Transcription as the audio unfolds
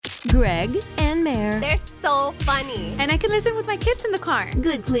Greg and Mare. They're so funny. And I can listen with my kids in the car.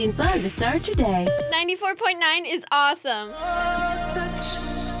 Good, clean fun to start your day. 94.9 is awesome.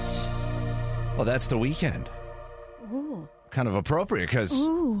 Well, that's the weekend. Ooh. Kind of appropriate because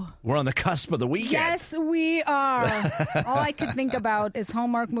we're on the cusp of the weekend. Yes, we are. All I could think about is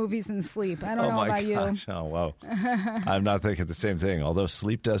Hallmark movies and sleep. I don't know about gosh. you. Oh, wow. I'm not thinking the same thing, although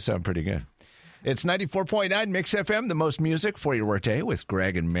sleep does sound pretty good. It's 94.9 Mix FM, the most music for your workday with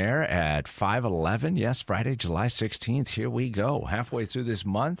Greg and Mare at 5:11. Yes, Friday, July 16th. Here we go. Halfway through this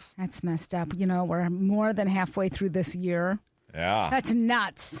month. That's messed up. You know, we're more than halfway through this year. Yeah. That's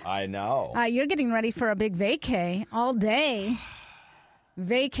nuts. I know. You're getting ready for a big vacay all day.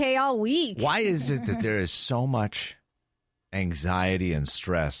 Vacay all week. Why is it that there is so much anxiety and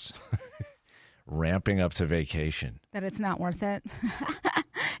stress ramping up to vacation? That it's not worth it.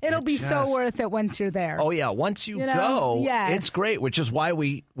 It'll be so worth it once you're there. Oh, yeah. Once you go, yes. It's great, which is why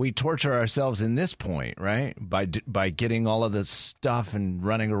we torture ourselves in this point, right? By getting all of the stuff and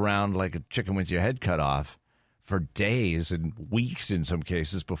running around like a chicken with your head cut off for days and weeks in some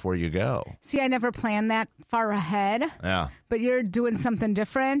cases before you go. See, I never planned that far ahead. Yeah. But you're doing something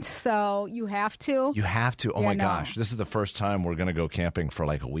different, so you have to. You have to. Oh, Yeah, my no. gosh. This is the first time we're going to go camping for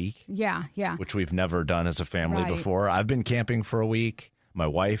like a week. Yeah. Which we've never done as a family Right. before. I've been camping for a week. My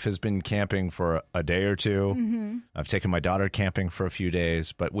wife has been camping for a day or two. Mm-hmm. I've taken my daughter camping for a few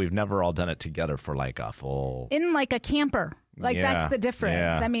days, but we've never all done it together for like a full... In like a camper. Like Yeah, that's the difference.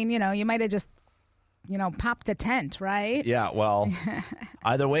 yeah. I mean, you might have just, popped a tent, right? Yeah, well,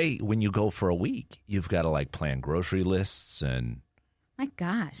 either way, when you go for a week, you've got to like plan grocery lists and My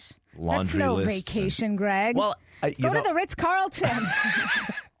gosh. laundry That's no lists. vacation, Greg. Well, Go to the Ritz-Carlton.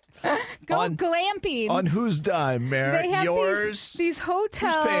 Go glamping. On whose dime, Mare? They have Yours? these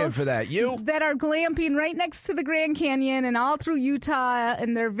hotels. Who's paying for that? You? That are glamping right next to the Grand Canyon and all through Utah,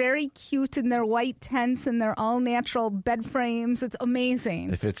 and they're very cute in their white tents and their all-natural bed frames. It's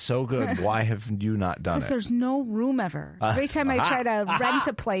amazing. If it's so good, why have you not done Because it? there's no room ever. Every time I try to rent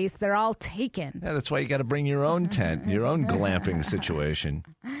a place, they're all taken. Yeah, that's why you got to bring your own tent, your own glamping situation.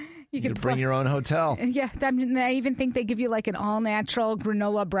 You can could bring your own hotel. Yeah, I even think they give you like an all-natural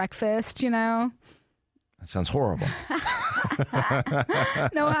granola breakfast, That sounds horrible.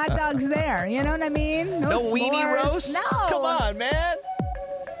 No hot dogs there. You know what I mean? No s'mores. weenie roast? No. Come on, man.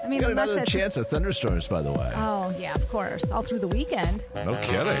 I mean, Got unless another it's... chance of thunderstorms, by the way. Oh, yeah, of course. All through the weekend. No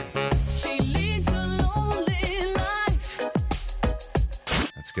kidding. She leads a lonely life.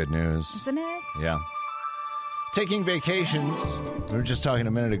 That's good news. Isn't it? Yeah. Taking vacations. We were just talking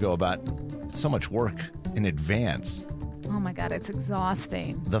a minute ago about so much work in advance. Oh, my God, it's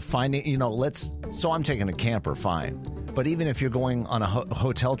exhausting. The finding, so I'm taking a camper, fine. But even if you're going on a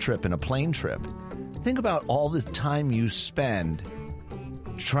hotel trip and a plane trip, think about all the time you spend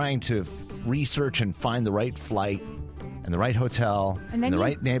trying to research and find the right flight and the right hotel And then the you-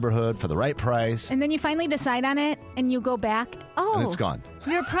 right neighborhood for the right price. And then you finally decide on it, and you go back. Oh, And it's gone.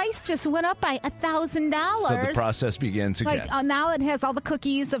 Your price just went up by $1,000. So the process begins again. Like now it has all the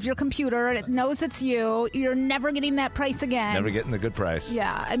cookies of your computer, and it knows it's you. You're never getting that price again. Never getting the good price.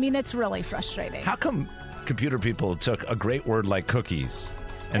 Yeah, I mean, it's really frustrating. How come computer people took a great word like cookies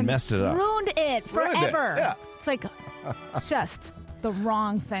and messed it up? Ruined it Ruined it, forever. yeah. It's like just the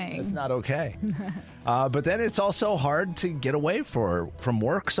wrong thing. It's not okay. But then it's also hard to get away from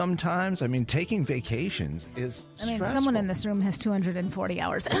work sometimes. I mean, taking vacations is stressful. Someone in this room has 240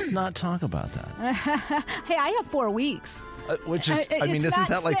 hours. Let's not talk about that. Hey, I have 4 weeks. Which is, It's isn't not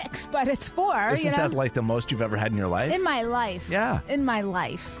that like 6, but it's 4. isn't that like the most you've ever had in your life? in my life? Yeah. In my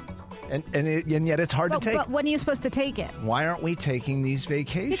life. And yet it's hard to take. But when are you supposed to take it? Why aren't we taking these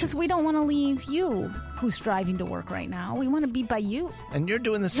vacations? Because we don't want to leave you, who's driving to work right now. We want to be by you. And you're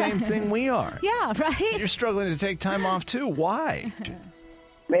doing the same thing we are. Yeah, right? You're struggling to take time off too. Why?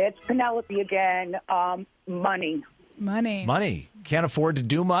 It's Penelope again. Money, Money. Can't afford to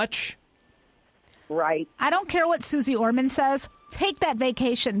do much? right? I don't care what Susie Orman says. Take that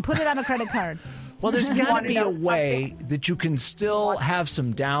vacation. Put it on a credit card. Well, there's got to Wanna be a know way that you can still have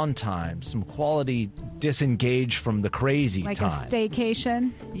some downtime, some quality disengage from the crazy Like time. a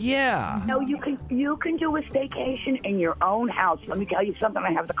staycation. Yeah. No, you can do a staycation in your own house. Let me tell you something.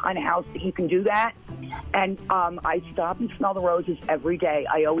 I have the kind of house that you can do that. And I stop and smell the roses every day.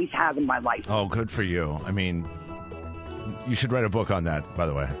 I always have in my life. Oh, good for you. I mean, you should write a book on that, by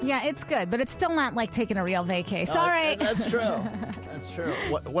the way. Yeah, it's good, but it's still not like taking a real vacay. Sorry. That's true. That's true.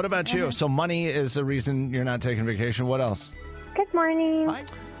 What about you? So money is the reason you're not taking vacation. What else? Good morning. Hi.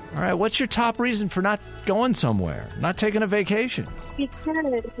 All right. What's your top reason for not going somewhere, not taking a vacation?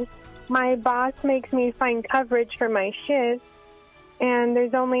 Because my boss makes me find coverage for my shift, and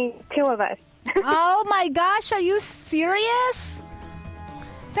there's only 2 of us. Oh my gosh, are you serious?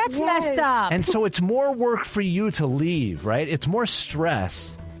 That's Yes. messed up. And so it's more work for you to leave, right? It's more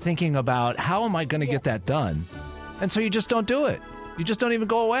stress thinking about how am I going to get that done? And so you just don't do it. You just don't even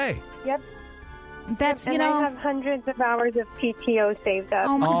go away. Yep. That's, And I have hundreds of hours of PTO saved up.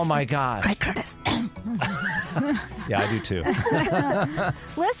 Oh my God. Right, Curtis. Yeah, I do too.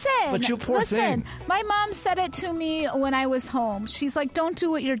 Listen. But you poor thing. My mom said it to me when I was home. She's like, don't do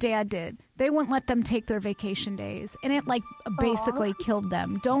what your dad did. They wouldn't let them take their vacation days. And it basically killed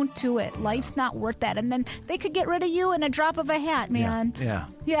them. Don't do it. Life's not worth that. And then they could get rid of you in a drop of a hat, man. Yeah.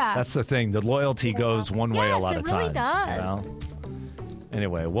 Yeah. That's the thing. The loyalty goes one way a Yes, lot it of really times. does.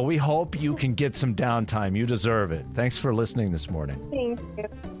 Anyway, well, we hope you can get some downtime. You deserve it. Thanks for listening this morning. Thank you.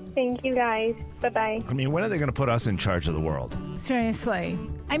 Thank you, guys. Bye-bye. I mean, when are they going to put us in charge of the world? Seriously.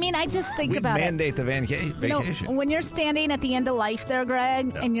 I mean, I just think We about it. mandate the vacation. When you're standing at the end of life there,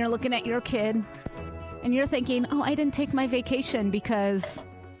 Greg, and you're looking at your kid, and you're thinking, oh, I didn't take my vacation because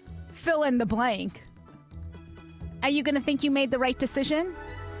fill in the blank. Are you going to think you made the right decision?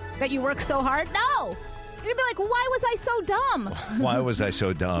 That you worked so hard? No! You're going to be like, why was I so dumb? Why was I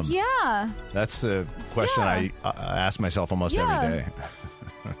so dumb? Yeah. That's the question Yeah. I ask myself almost Yeah. every day.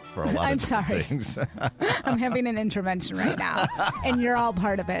 For a lot I'm of different sorry. things. I'm having an intervention right now, and you're all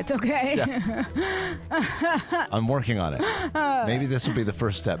part of it, okay? I'm working on it. Maybe this will be the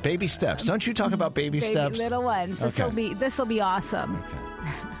first step. Baby steps. Don't you talk about baby steps? Little ones. Okay. This will be awesome.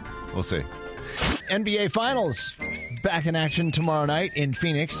 We'll see. NBA Finals back in action tomorrow night in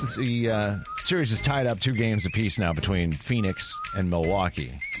Phoenix. The series is tied up 2 games apiece now between Phoenix and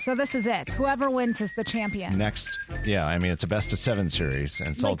Milwaukee. So this is it. Whoever wins is the champion. Next, yeah, I mean, it's a best-of-7 series, and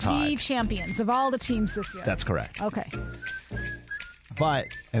it's all like the tied. champions of all the teams this year. That's correct. Okay.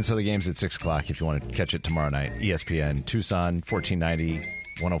 And so the game's at 6 o'clock if you want to catch it tomorrow night. ESPN, Tucson, 1490,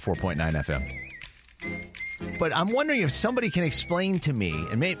 104.9 FM. But I'm wondering if somebody can explain to me,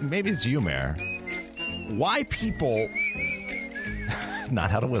 and maybe it's you, Mayor, why people,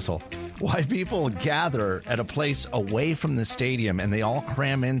 not how to whistle, why people gather at a place away from the stadium and they all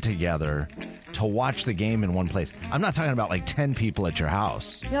cram in together to watch the game in one place. I'm not talking about like 10 people at your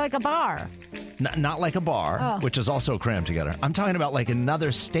house. You're like a bar. Not like a bar, which is also crammed together. I'm talking about like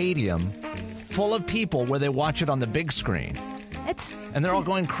another stadium full of people where they watch it on the big screen. And they're all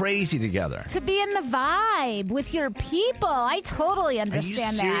going crazy together. To be in the vibe with your people. I totally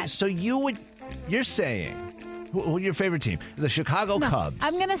understand that. So you're saying, who's your favorite team? The Chicago Cubs.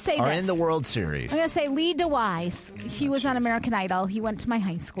 I'm going to say are this. in the World Series. I'm going to say Lee DeWise. He was on American Idol. He went to my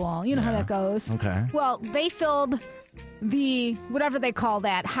high school. You know how that goes. Okay. Well, they filled the, whatever they call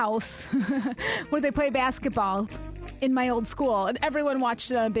that, house where they play basketball in my old school. And everyone watched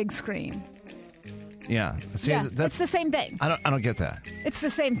it on a big screen. Yeah. See, Yeah, it's the same thing. I don't get that. It's the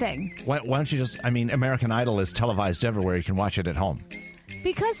same thing. Why don't you just, American Idol is televised everywhere. You can watch it at home.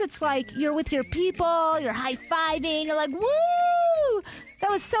 Because it's like you're with your people, you're high-fiving, you're like, woo! That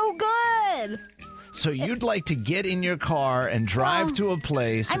was so good! So you'd like to get in your car and drive to a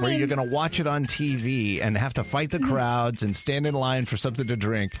place where you're going to watch it on TV and have to fight the crowds and stand in line for something to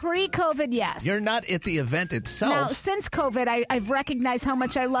drink. Pre-COVID, yes. You're not at the event itself. Now, since COVID, I've recognized how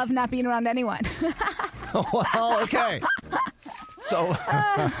much I love not being around anyone. Well, okay. So,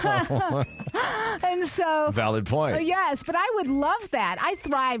 and so... valid point. Yes, but I would love that. I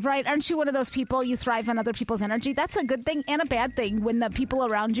thrive, right? Aren't you one of those people, you thrive on other people's energy? That's a good thing and a bad thing when the people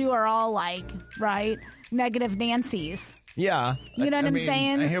around you are all like, right, negative Nancy's. Yeah. You know what I'm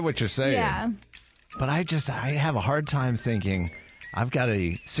saying? I hear what you're saying. Yeah. But I have a hard time thinking I've got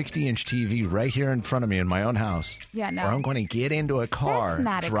a 60-inch TV right here in front of me in my own house. Yeah, no. Where I'm going to get into a car, That's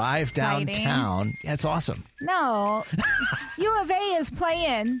not drive exciting. downtown. Yeah, it's awesome. No. U of A is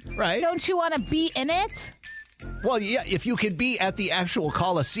playing. Right. Don't you want to be in it? Well, yeah, if you could be at the actual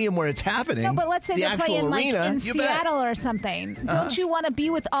Coliseum where it's happening. No, but let's say the they're actual playing arena, like in you bet. Seattle or something. Don't you want to be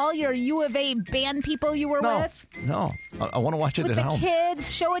with all your U of A band people you were with? No. I want to watch it With at the home.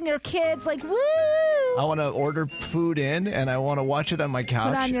 kids, showing your kids like, woo! I want to order food in, and I want to watch it on my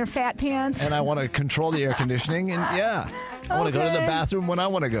couch. Put on your fat pants. And I want to control the air conditioning, and I want to go to the Okay. bathroom when I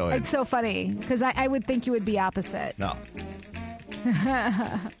want to go in. It's so funny because I would think you would be opposite. No.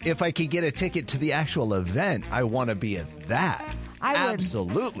 If I could get a ticket to the actual event, I want to be at that.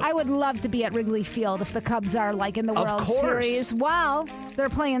 Absolutely. I would love to be at Wrigley Field if the Cubs are like in the Of World course. Series. Well, they're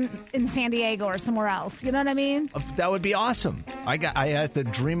playing in San Diego or somewhere else. You know what I mean? That would be awesome. I had the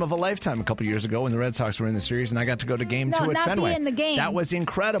dream of a lifetime a couple years ago when the Red Sox were in the series, and I got to go to Game 2 at not Fenway. be in the game. That was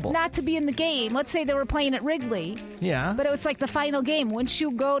incredible. Not to be in the game. Let's say they were playing at Wrigley. Yeah. But it was like the final game. Wouldn't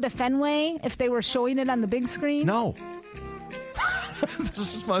you go to Fenway if they were showing it on the big screen? No.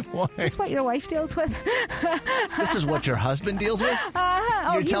 This is my point. Is this what your wife deals with? This is what your husband deals with? Oh,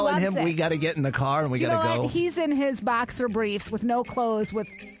 You're he telling loves him it. we got to get in the car and we You know got to go? what? He's in his boxer briefs with no clothes, with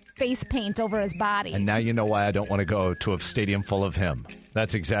face paint over his body. And now you know why I don't want to go to a stadium full of him.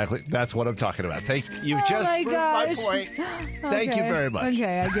 That's what I'm talking about. Thank you. You've just my proved my gosh. point. Thank you very much.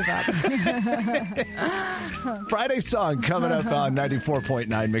 Okay, I give up. Friday song coming up on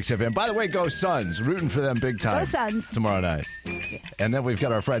 94.9 Mix FM. By the way, go Suns. Rooting for them big time. Go Suns. Tomorrow night. And then we've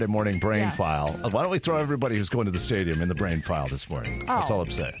got our Friday morning brain Yeah. file. Why don't we throw everybody who's going to the stadium in the brain file this morning? That's all I'm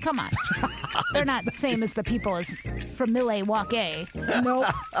saying. Come on. They're not the same as the people as from Milwaukee. Nope.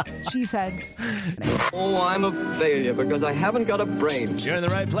 Cheeseheads. Oh, I'm a failure because I haven't got a brain. You're in the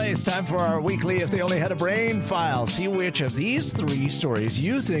right place. Time for our weekly If They Only Had a Brain file. See which of these 3 stories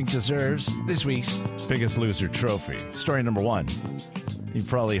you think deserves this week's Biggest Loser trophy. Story number 1. You've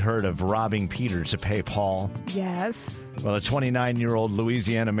probably heard of robbing Peter to pay Paul. Yes. Well, a 29-year-old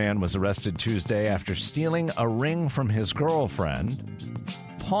Louisiana man was arrested Tuesday after stealing a ring from his girlfriend,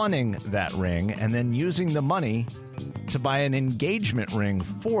 pawning that ring, and then using the money to buy an engagement ring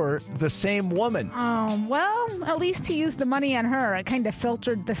for the same woman. Well, at least he used the money on her. It kind of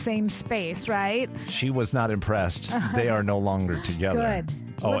filtered the same space, right? She was not impressed. They are no longer together. Good.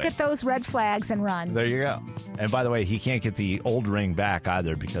 Oh, Look at those red flags and run. there you go. And by the way, he can't get the old ring back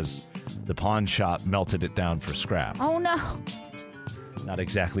either because the pawn shop melted it down for scrap. Oh, no. Not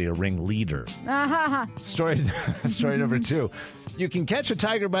exactly a ring leader. Uh-huh. Story number 2. You can catch a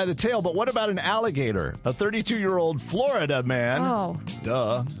tiger by the tail, but what about an alligator? A 32-year-old Florida man,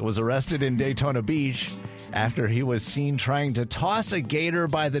 was arrested in Daytona Beach after he was seen trying to toss a gator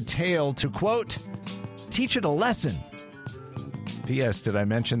by the tail to, quote, teach it a lesson. P.S. Did I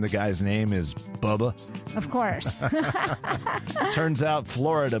mention the guy's name is Bubba? Of course. Turns out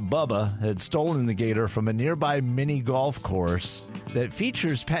Florida Bubba had stolen the gator from a nearby mini golf course that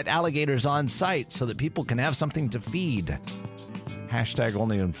features pet alligators on site so that people can have something to feed. Hashtag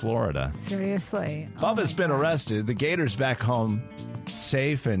only in Florida. Seriously. Bubba's been arrested. The gator's back home,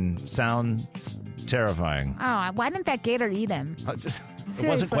 safe and sounds terrifying. Oh, why didn't that gator eat him? It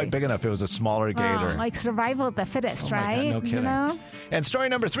wasn't quite big enough. It was a smaller gator. Like survival of the fittest, Oh my God, right? no kidding. You know? And story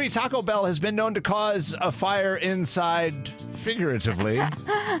number 3, Taco Bell has been known to cause a fire inside figuratively.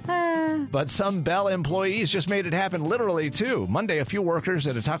 But some Bell employees just made it happen literally, too. Monday, a few workers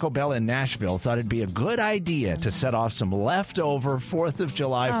at a Taco Bell in Nashville thought it'd be a good idea to set off some leftover 4th of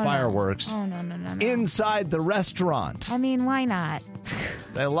July fireworks No. inside the restaurant. I mean, why not?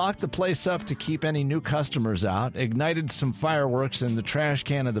 They locked the place up to keep any new customers out, ignited some fireworks in the trash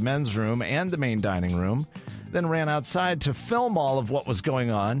can of the men's room and the main dining room, then ran outside to film all of what was going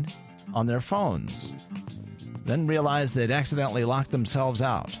on their phones. Then realized they'd accidentally locked themselves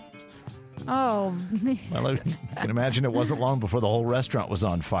out. Oh. Well, you can imagine it wasn't long before the whole restaurant was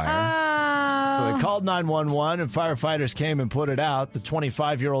on fire. So they called 911 and firefighters came and put it out. The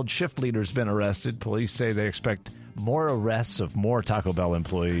 25-year-old shift leader's been arrested. Police say they expect more arrests of more Taco Bell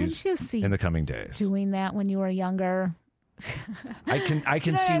employees Couldn't you see in the coming days. doing that when you were younger? I can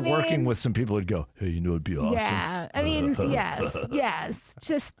know see what I mean? working with some people who'd go, hey, you know, it'd be awesome. Yeah. I mean, yes.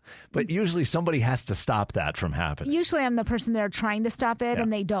 Just But usually somebody has to stop that from happening. usually I'm the person there trying to stop it, Yeah.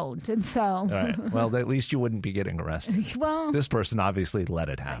 and they don't. And so, All right. Well, at least you wouldn't be getting arrested. well, This person obviously let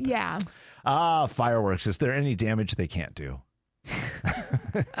it happen. yeah. Fireworks. Is there any damage they can't do?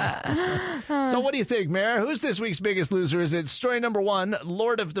 So what do you think, Mayor? Who's this week's biggest loser? Is it story number 1,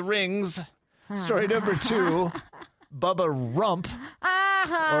 Lord of the Rings? Story number 2, Bubba Rump?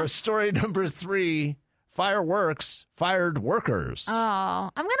 Or story number 3, fireworks, fired workers? Oh,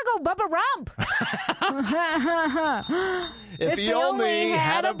 I'm going to go Bubba Rump. if he only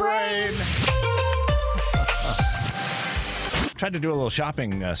had a brain. Tried to do a little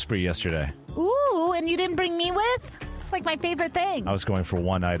shopping spree yesterday. Ooh, and you didn't bring me with? It's like my favorite thing. I was going for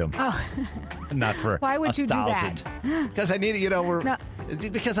one item. Oh. Not for Why would you do that? Because I need,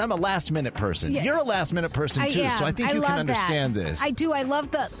 because I'm a last minute person. Yeah. You're a last minute person too, so I think you can understand this. I do. I love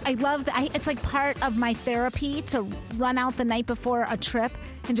it's like part of my therapy to run out the night before a trip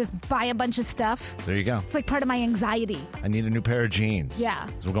and just buy a bunch of stuff. There you go. It's like part of my anxiety. I need a new pair of jeans. Yeah.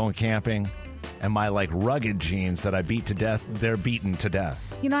 'Cause we're going camping. And my rugged jeans that I beat to death, they're beaten to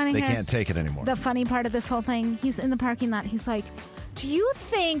death. You know what I They hear? can't take it anymore. The funny part of this whole thing, he's in the parking lot. He's like, do you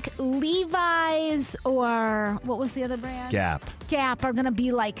think Levi's or what was the other brand? Gap. Gap are going to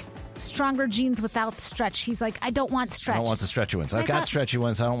be stronger jeans without stretch. He's like, I don't want stretch. I don't want the stretchy ones. I've I got thought- stretchy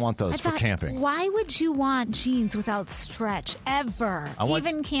ones. I don't want those I for thought, camping. Why would you want jeans without stretch ever? I want-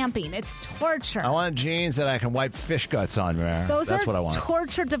 Even camping, it's torture. I want jeans that I can wipe fish guts on, man. Those That's are what I want.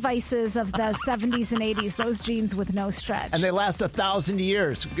 torture devices of the 70s and 80s, those jeans with no stretch. And they last 1,000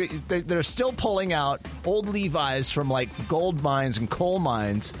 years. They're still pulling out old Levi's from like gold mines and coal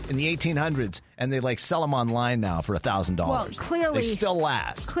mines in the 1800s, and they like sell them online now for $1,000. Well, clearly- they still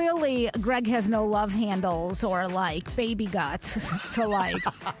last. Clearly, Greg has no love handles or like baby guts to like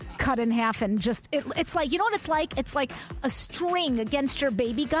cut in half and just. It's like, you know what it's like? It's like a string against your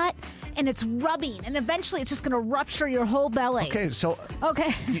baby gut and it's rubbing, and eventually it's just going to rupture your whole belly. Okay, so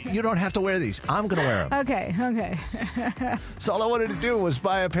Okay. you don't have to wear these. I'm going to wear them. Okay. So all I wanted to do was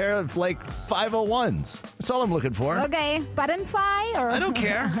buy a pair of like 501s. That's all I'm looking for. Okay. Button fly or I don't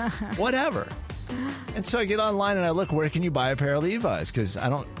care. Whatever. And so I get online and I look, where can you buy a pair of Levi's? Because I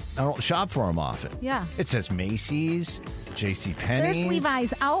don't shop for them often. Yeah. It says Macy's, J.C. Penney's. There's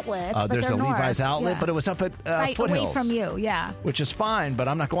Levi's outlets. but There's they're a north. Levi's outlet, Yeah. but it was up at right Foothills. away from you. Yeah. Which is fine, but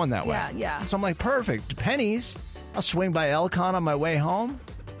I'm not going that way. Yeah. So I'm like, perfect. Penny's. I'll swing by Elcon on my way home.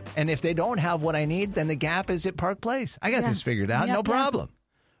 And if they don't have what I need, then the Gap is at Park Place. I got Yeah. this figured out. Yep, no yep. problem.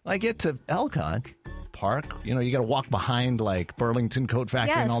 I get to Elcon Park. You know, you got to walk behind like Burlington Coat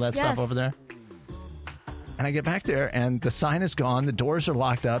Factory and all that Yes, stuff yes. over there. And I get back there, and the sign is gone. The doors are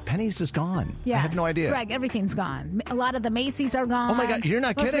locked up. Penny's is gone. Yes. I have no idea. Greg, everything's gone. A lot of the Macy's are gone. Oh, my God, you're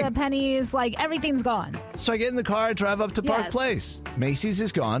not Most kidding. of the Pennies, like, everything's gone. So I get in the car, I drive up to Park Yes. Place. Macy's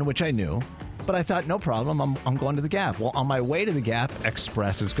is gone, which I knew. But I thought, no problem, I'm going to the Gap. Well, on my way to the Gap,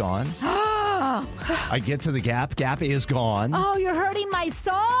 Express is gone. I get to the Gap. Gap is gone. Oh, you're hurting my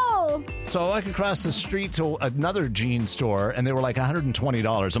soul. So I walk across the street to another jean store, and they were like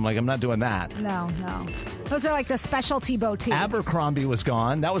 $120. I'm like, I'm not doing that. No. Those are like the specialty boutique. Abercrombie was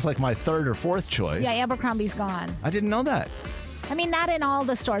gone. That was like my third or fourth choice. Yeah, Abercrombie's gone. I didn't know that. I mean, not in all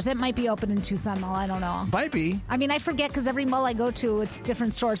the stores. It might be open in Tucson Mall. I don't know. Might be. I mean, I forget because every mall I go to, it's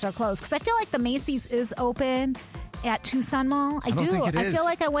different stores are closed. Because I feel like the Macy's is open at Tucson Mall. I don't do. think it I is. feel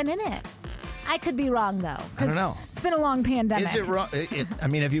like I went in it. I could be wrong though. 'cause I don't know. It's been a long pandemic. Is it wrong? I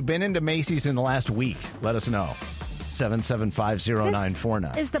mean, have you been into Macy's in the last week? Let us know.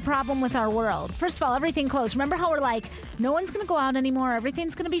 7750949. This is the problem with our world. First of all, everything closed. Remember how we're like, no one's going to go out anymore.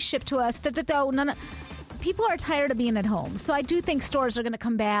 Everything's going to be shipped to us. People are tired of being at home. So I do think stores are going to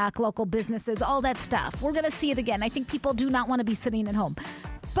come back, local businesses, all that stuff. We're going to see it again. I think people do not want to be sitting at home.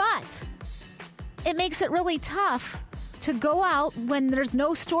 But it makes it really tough to go out when there's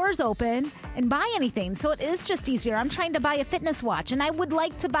no stores open and buy anything. So it is just easier. I'm trying to buy a fitness watch, and I would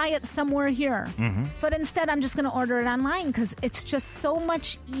like to buy it somewhere here. Mm-hmm. But instead, I'm just going to order it online because it's just so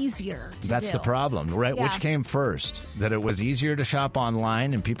much easier to That's do. the problem, right? Yeah. Which came first? That it was easier to shop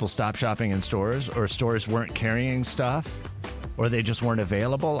online and people stopped shopping in stores, or stores weren't carrying stuff, or they just weren't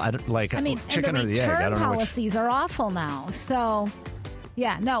available? I mean, chicken and or the the egg? I return don't know which. policies are awful now. So,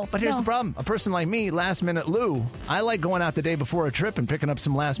 yeah, no. But here's no. the problem. A person like me, last minute Lou, I like going out the day before a trip and picking up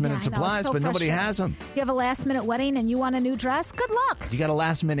some last minute Yeah, I know, it's supplies, so but nobody frustrating. has them. You have a last minute wedding and you want a new dress? Good luck. You got a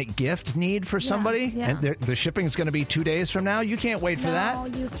last minute gift need for somebody, yeah. and the shipping's going to be 2 days from now. You can't wait for No,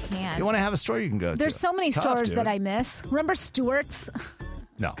 that. you can't. You want to have a store you can go to. There's so many It's tough, stores dude. that I miss. Remember Stewart's?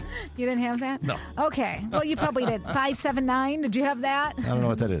 No, You didn't have that? No. Okay. Well, you probably did. 579. Did you have that? I don't know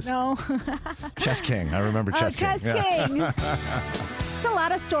what that is. No. Chess King. I remember Chess King. Chess Yeah. King. There's a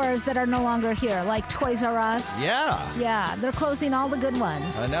lot of stores that are no longer here, like Toys R Us. Yeah. Yeah, they're closing all the good ones.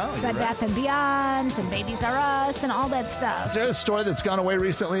 I know, you're Bed right. Bath and Beyonds and Babies R Us and all that Is stuff. there a store that's gone away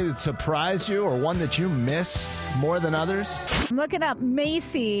recently that surprised you, or one that you miss more than others? I'm looking up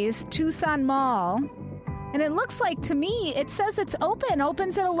Macy's Tucson Mall, and it looks like to me it says it's open.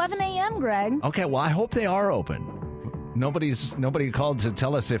 Opens at 11 a.m. Greg. Okay, well, I hope they are open. Nobody called to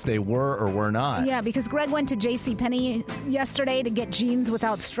tell us if they were or were not. Yeah, because Greg went to JCPenney yesterday to get jeans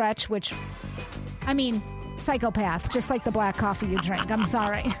without stretch, which, I mean, psychopath, just like the black coffee you drink. I'm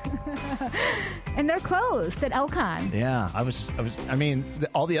sorry. And they're closed at Elcon. Yeah, I mean,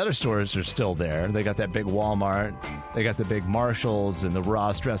 all the other stores are still there. They got that big Walmart, they got the big Marshalls and the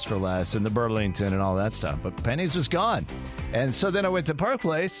Ross Dress for Less and the Burlington and all that stuff. But Penny's was gone. And so then I went to Park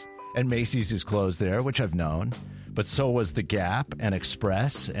Place, and Macy's is closed there, which I've known. But so was the Gap and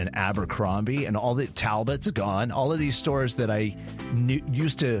Express and Abercrombie and all the Talbot's gone. All of these stores that I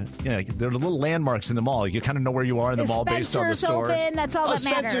used to, they're little landmarks in the mall. You kind of know where you are in the Is mall based on the Spencer's store. open? That's all that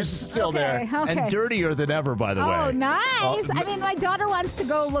matters. Spencer's still Okay, there. okay. And dirtier than ever, by the way. Oh, nice. Oh, I mean, my daughter wants to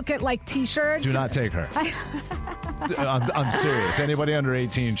go look at like T-shirts. do not take her. I'm serious. Anybody under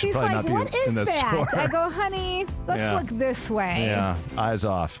 18 should She's probably like, not what be is in the that? store. I go, honey, let's Yeah. look this way. Yeah, eyes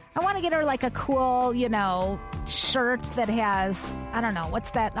off. I want to get her like a cool, shirt that has, I don't know,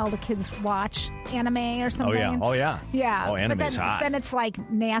 what's that all the kids watch? Anime or something? Oh, yeah. Yeah. Oh, but anime's then, hot. then it's like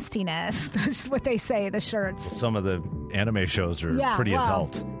nastiness. That's what they say, the shirts. Some of the anime shows are Yeah, pretty well,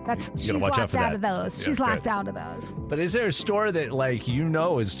 adult. She's watch out locked for out that. of those. Yeah, She's good. locked out of those. But is there a store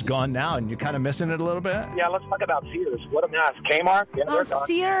that, is gone now and you're kind of missing it a little bit? Yeah, let's talk about Sears. What a mess. Kmart? Yeah, Oh, they're gone.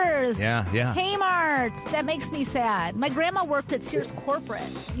 Sears. Yeah. Kmart. That makes me sad. My grandma worked at Sears Corporate,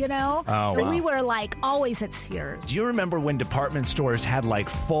 Oh, And wow. we were always at Sears. Do you remember when department stores had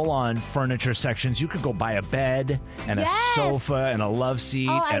full-on furniture sections? You could go buy a bed and Yes. a sofa and a love seat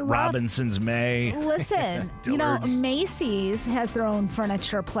Oh, I at love- Robinson's May. Listen, Dillard's. Macy's has their own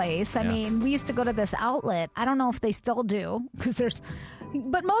furniture place. I Yeah. mean, we used to go to this outlet. I don't know if they still do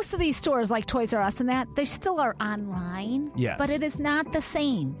but most of these stores like Toys R Us and that, they still are online. Yes. But it is not the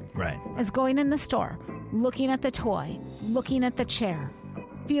same Right. as going in the store, looking at the toy, looking at the chair,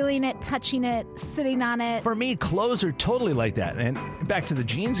 feeling it, touching it, sitting on it. For me, clothes are totally like that. And back to the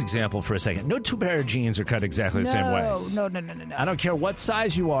jeans example for a second. No two pair of jeans are cut exactly the same way. No. I don't care what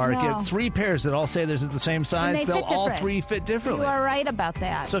size you are. No. Get 3 pairs that all say this is the same size. they They'll fit all different. 3 fit differently. You are right about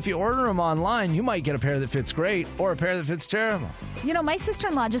that. So if you order them online, you might get a pair that fits great or a pair that fits terrible. My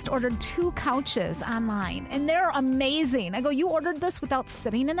sister-in-law just ordered 2 couches online, and they're amazing. I go, you ordered this without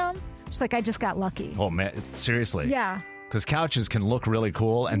sitting in them? She's like, I just got lucky. Oh, man. Seriously. Yeah. Because couches can look really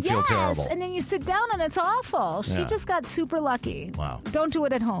cool and feel Yes, terrible. and then you sit down and it's awful. She Yeah. just got super lucky. Wow. Don't do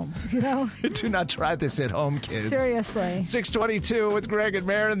it at home, Do not try this at home, kids. Seriously. 6:22 with Greg and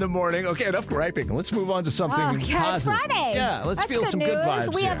Maren in the morning. Okay, enough griping. Let's move on to something Oh, yeah, it's positive. Friday. Yeah, let's That's feel some good news.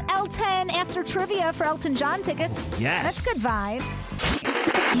 vibes We here. have L10 after trivia for Elton John tickets. Yes. That's good vibes.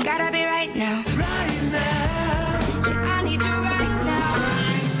 Gotta be right now. I need you right now.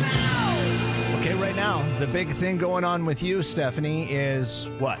 Okay, right now, the big thing going on with you, Stephanie, is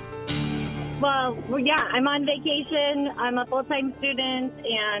what? Well, yeah, I'm on vacation. I'm a full-time student,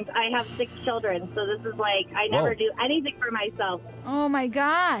 and I have 6 children. So this is I never Whoa. do anything for myself. Oh, my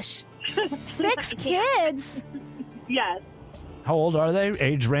gosh. 6 kids? Yes. How old are they?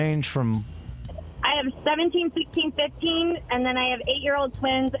 Age range from... I have 17, 16, 15, and then I have 8-year-old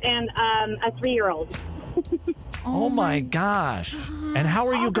twins and a 3-year-old. Oh, my gosh. And how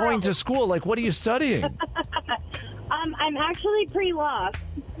are you going to school? What are you studying? I'm actually pre-law.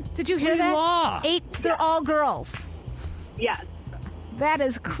 Did you hear that? Pre-law. 8, they're all girls. Yes. That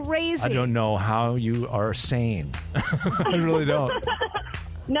is crazy. I don't know how you are sane. I really don't.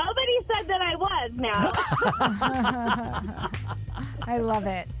 Nobody said that I was now. I love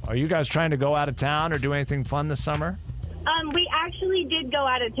it. Are you guys trying to go out of town or do anything fun this summer? We actually did go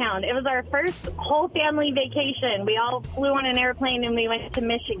out of town. It was our first whole family vacation. We all flew on an airplane and we went to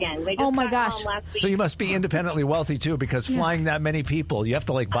Michigan. We just Oh, my got gosh. home last week. So you must be independently wealthy, too, because flying that many people, you have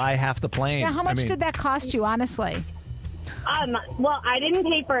to, buy half the plane. Yeah, how much did that cost you, honestly? Well, I didn't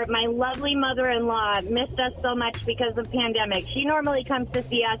pay for it. My lovely mother-in-law missed us so much because of pandemic. She normally comes to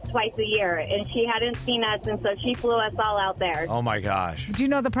see us twice a year, and she hadn't seen us, and so she flew us all out there. Oh, my gosh. Do you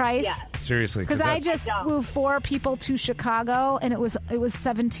know the price? Yeah. Seriously. Because I that's- just flew 4 people to Chicago, and it was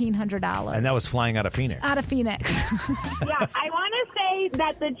 $1,700. And that was flying out of Phoenix. Out of Phoenix. Yeah, I want to say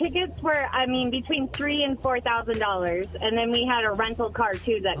that the tickets were, between $3,000 and $4,000, and then we had a rental car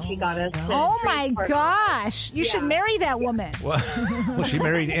too that she got us. Oh my gosh. You should marry that woman. Well, she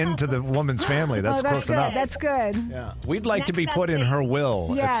married into the woman's family. That's, oh, that's close good. enough. That's good. Yeah. We'd like to be Next put in up her will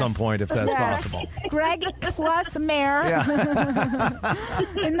at Yes. some point if that's Yes. possible. Greg plus Mare Yeah.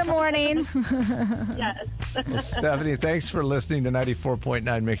 in the morning. Yes. Stephanie, thanks for listening to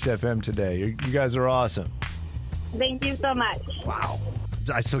 94.9 Mix FM today. You guys are awesome. Thank you so much. Wow.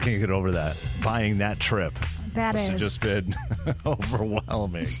 I still can't get over that. Buying that trip That must have is. just been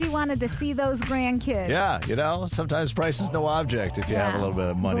overwhelming. She wanted to see those grandkids. Yeah, sometimes price is no object if you have a little bit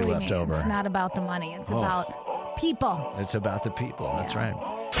of money Believe left me, over. It's not about the money. It's about people. It's about the people. That's right.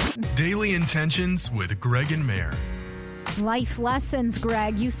 Daily Intentions with Greg and Mare. Life lessons,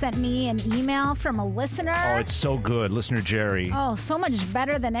 Greg. You sent me an email from a listener. Oh, it's so good. Listener Jerry Oh, so much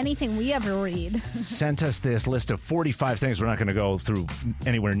better than anything we ever read. sent us this list of 45 things. We're not going to go through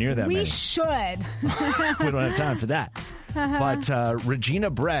anywhere near that We many. should. We don't have time for that. But Regina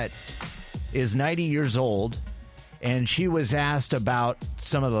Brett is 90 years old, and she was asked about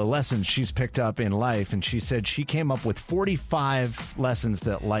some of the lessons she's picked up in life, and she said she came up with 45 lessons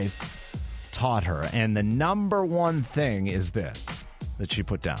that life taught her. And the number one thing is this that she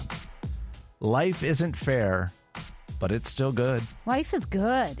put down. Life isn't fair, but it's still good. Life is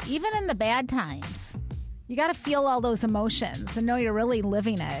good, even in the bad times. You got to feel all those emotions and know you're really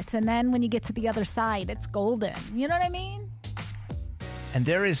living it. And then when you get to the other side, it's golden. You know what I mean? And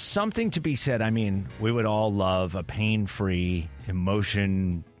there is something to be said. I mean, we would all love a pain-free,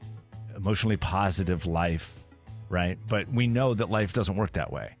 emotionally positive life, right? But we know that life doesn't work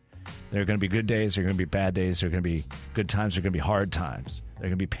that way. There are going to be good days, there are going to be bad days, there are going to be good times, there are going to be hard times, there are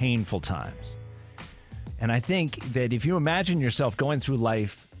going to be painful times. And I think that if you imagine yourself going through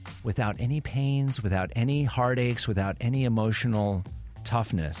life without any pains, without any heartaches, without any emotional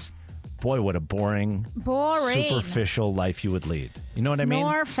toughness, boy, what a boring, superficial life you would lead. You know what I mean?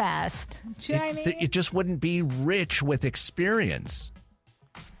 Snore fest. Do you know what I mean? It just wouldn't be rich with experience.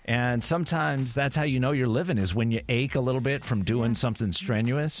 And sometimes that's how you know you're living, is when you ache a little bit from doing something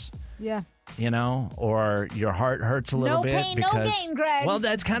strenuous. Yeah. You know, or your heart hurts a little bit. No pain, because, no gain, Greg. Well,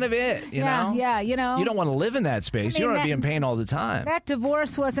 that's kind of it, you know? Yeah, you know. You don't want to live in that space. You don't want to be in pain all the time. That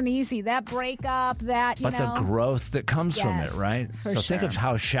divorce wasn't easy. That breakup, that, you know. But the growth that comes from it, right? for So think sure. of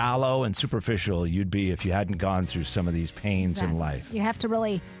how shallow and superficial you'd be if you hadn't gone through some of these pains in life. You have to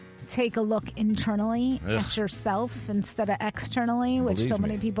really take a look internally Ugh. at yourself instead of externally, which Believe so me.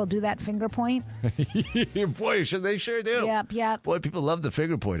 many people do that finger point. Boy, they sure do. Yep. Boy, people love the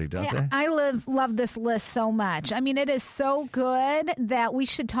finger pointing, don't they? I love this list so much. I mean, it is so good that we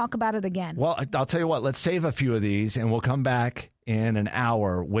should talk about it again. Well, I'll tell you what, let's save a few of these and we'll come back in an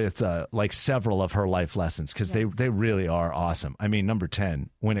hour with like several of her life lessons because they really are awesome. I mean, number 10,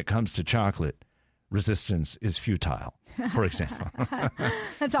 when it comes to chocolate, resistance is futile, for example.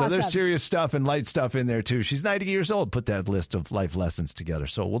 That's so awesome. there's serious stuff and light stuff in there too. She's 90 years old, put that list of life lessons together.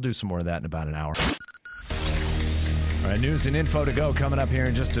 So we'll do some more of that in about an hour. All right, news and info to go coming up here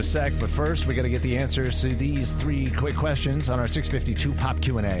in just a sec. But first, we got to get the answers to these 3 quick questions on our 652 Pop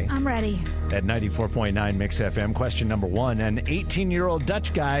Q&A. I'm ready. At 94.9 Mix FM. Question number 1. An 18-year-old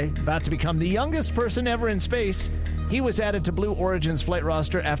Dutch guy about to become the youngest person ever in space. He was added to Blue Origin's flight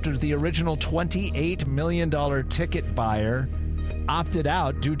roster after the original $28 million ticket buyer opted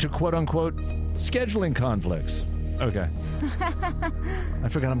out due to quote-unquote scheduling conflicts. Okay. I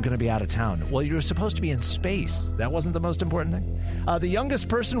forgot I'm going to be out of town. Well, you were supposed to be in space. That wasn't the most important thing. The youngest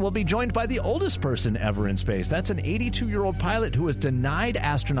person will be joined by the oldest person ever in space. That's an 82-year-old pilot who was denied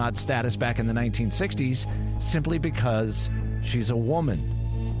astronaut status back in the 1960s simply because she's a woman.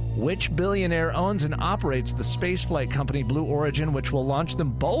 Which billionaire owns and operates the spaceflight company Blue Origin, which will launch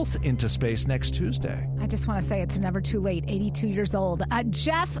them both into space next Tuesday? I just want to say it's never too late. 82 years old.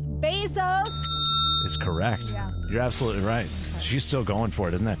 Jeff Bezos. Is correct. Yeah. You're absolutely right. She's still going for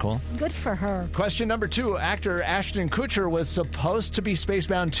it. Isn't that cool? Good for her. Question number 2. Actor Ashton Kutcher was supposed to be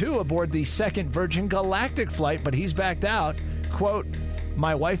spacebound too aboard the second Virgin Galactic flight, but he's backed out. Quote,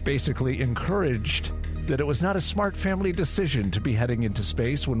 my wife basically encouraged that it was not a smart family decision to be heading into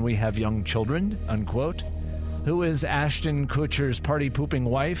space when we have young children, unquote. Who is Ashton Kutcher's party-pooping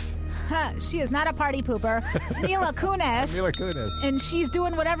wife? She is not a party pooper. It's Mila Kunis. Mila Kunis. And she's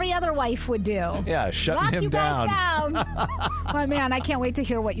doing what every other wife would do. Yeah, shutting Lock him you down. guys down. Oh, man, I can't wait to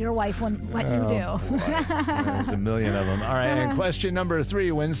hear what your wife would let you do. There's a million of them. All right, and question number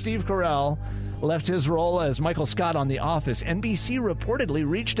 3. When Steve Carell left his role as Michael Scott on The Office, NBC reportedly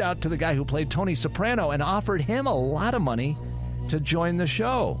reached out to the guy who played Tony Soprano and offered him a lot of money to join the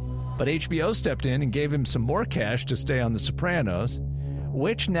show. But HBO stepped in and gave him some more cash to stay on The Sopranos.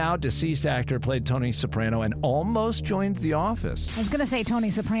 Which now deceased actor played Tony Soprano and almost joined The Office? I was going to say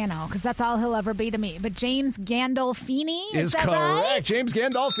Tony Soprano because that's all he'll ever be to me. But James Gandolfini, is that correct. right? James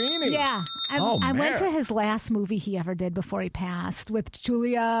Gandolfini. Yeah. I went to man. his last movie he ever did before he passed with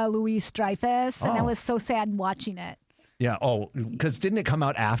Julia Louis-Dreyfus, and I was so sad watching it. Yeah. Oh, because didn't it come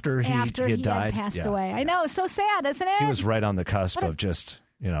out after he After he had died? had passed Yeah. away. I know. It's so sad, isn't it? He was right on the cusp of just,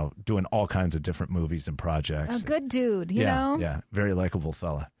 doing all kinds of different movies and projects. A good dude, you know? Yeah. Very likable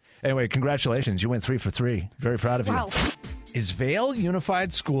fella. Anyway, congratulations. You went 3 for 3. Very proud of Wow. you. Is Vail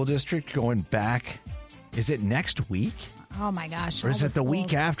Unified School District going back? Is it next week? Oh, my gosh. Or is all it the week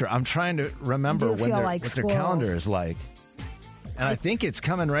schools. after? I'm trying to remember I do when feel their, like what their schools. calendar is like. And I think it's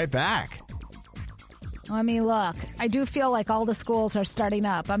coming right back. I mean, look, I do feel like all the schools are starting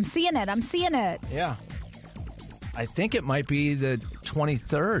up. I'm seeing it. Yeah. I think it might be the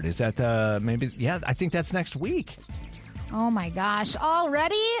 23rd. Is that the maybe? Yeah, I think that's next week. Oh, my gosh.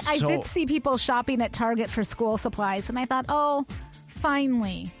 Already? I So- did see people shopping at Target for school supplies, and I thought, oh,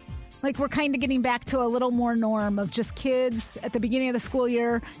 finally. Like, we're kind of getting back to a little more norm of just kids at the beginning of the school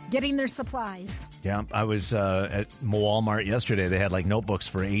year getting their supplies. Yeah, I was at Walmart yesterday. They had like notebooks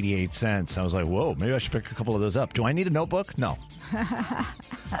for 88 cents. I was like, whoa, maybe I should pick a couple of those up. Do I need a notebook? No.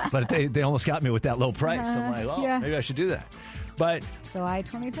 But they almost got me with that low price. I'm like, oh, yeah. maybe I should do that. But July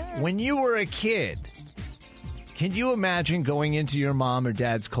 23rd. when you were a kid, Can you imagine going into your mom or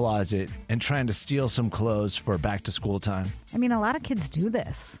dad's closet and trying to steal some clothes for back to school time? I mean, a lot of kids do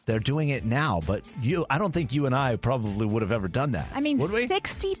this. They're doing it now, but I don't think you and I probably would have ever done that. I mean, would we?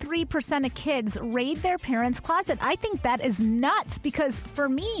 63% of kids raid their parents' closet. I think that is nuts because for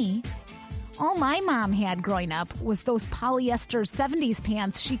me, all my mom had growing up was those polyester 70s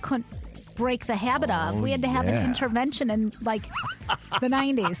pants she couldn't break the habit of. We had to have an intervention in like the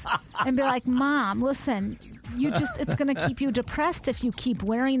 90s and be like, Mom, listen, it's going to keep you depressed if you keep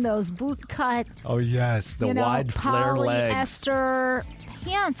wearing those boot cut. Oh, yes. The wide flare legs. Polyester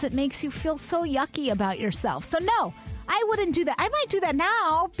pants. It makes you feel so yucky about yourself. So no, I wouldn't do that. I might do that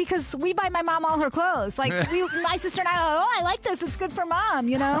now because we buy my mom all her clothes. Like my sister and I, I like this. It's good for mom,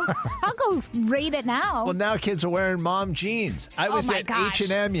 I'll go raid it now. Well, now kids are wearing mom jeans. I was at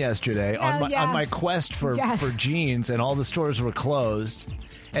H&M yesterday on my quest for jeans, and all the stores were closed.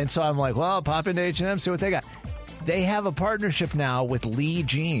 And so I'm like, well, I'll pop into H&M, see what they got. They have a partnership now with Lee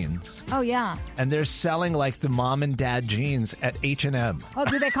Jeans. Oh, yeah. And they're selling like the mom and dad jeans at H&M. Oh,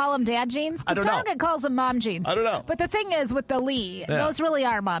 do they call them dad jeans? I don't know. Target calls them mom jeans. I don't know. But the thing is with the Lee, those really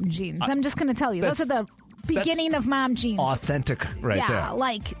are mom jeans. I'm just going to tell you. Those are the beginning of mom jeans. Authentic right there. Yeah,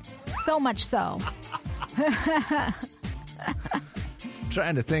 like so much so.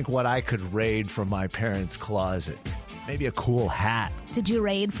 Trying to think what I could raid from my parents' closet. Maybe a cool hat. Did you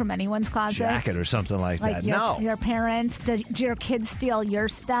raid from anyone's closet? Jacket or something like that. No. Your parents? Did your kids steal your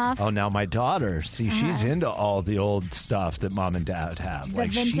stuff? Oh, now my daughter. See, she's into all the old stuff that mom and dad have. The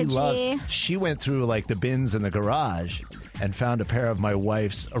vintagey. She went through like the bins in the garage and found a pair of my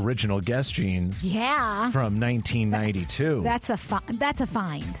wife's original Guess jeans. Yeah. From 1992. That's a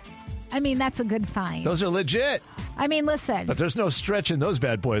find. I mean, that's a good find. Those are legit. I mean, listen. But there's no stretch in those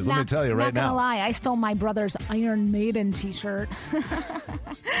bad boys, let me tell you right now. Not gonna lie, I stole my brother's Iron Maiden t-shirt.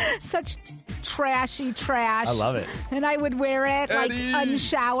 Such trashy trash. I love it. And I would wear it like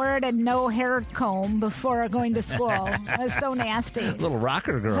unshowered and no hair comb before going to school. It was so nasty. Little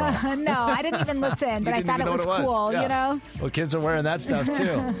rocker girl. No, I didn't even listen, but I thought it was cool, Yeah. Well, kids are wearing that stuff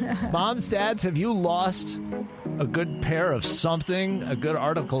too. Moms, dads, have you lost a good pair of something, a good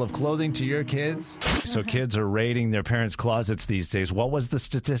article of clothing to your kids? So kids are raiding their parents' closets these days. What was the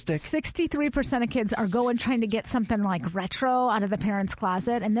statistic? 63% of kids are trying to get something like retro out of the parents'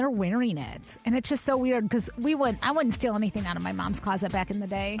 closet, and they're wearing it. And it's just so weird because I wouldn't steal anything out of my mom's closet back in the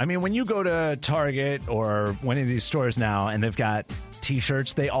day. I mean, when you go to Target or one of these stores now and they've got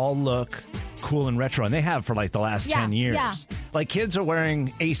T-shirts, they all look cool and retro, and they have for like the last 10 years. Yeah. Like kids are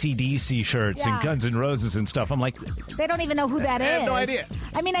wearing AC/DC shirts and Guns N' Roses and stuff. I'm like, they don't even know who that is. I have no idea.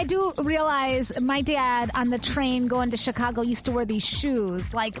 I mean, I do realize my dad on the train going to Chicago used to wear these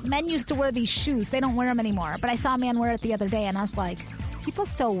shoes. Like men used to wear these shoes. They don't wear them anymore. But I saw a man wear it the other day, and I was like, people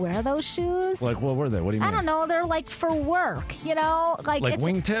still wear those shoes? Like, what were they? What do you mean? I don't know. They're like for work, Like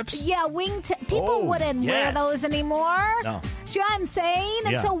wingtips? Yeah, wingtips. People wouldn't wear those anymore. No. Do you know what I'm saying?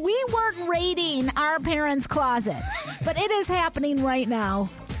 And so we weren't raiding our parents' closet. But it is happening right now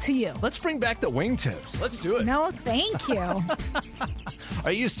to you. Let's bring back the wingtips. Let's do it. No, thank you.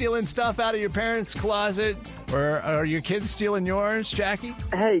 Are you stealing stuff out of your parents' closet? Or are your kids stealing yours, Jackie?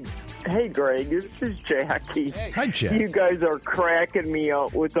 Hey, Greg, this is Jackie. Hey. Hi, Jack. You guys are cracking me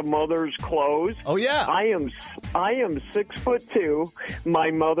up with the mother's clothes. Oh, yeah. I am 6'2".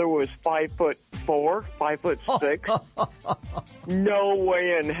 My mother was 5'4", 5'6". No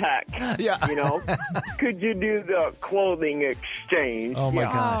way in heck. Yeah. Could you do the clothing exchange? Oh, my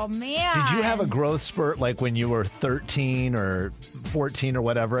God. Oh, man. Did you have a growth spurt like when you were 13 or 14 or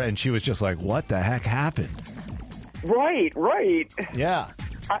whatever, and she was just like, what the heck happened? Right. Yeah.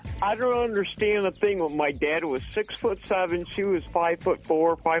 I don't understand the thing. My dad was 6'7", she was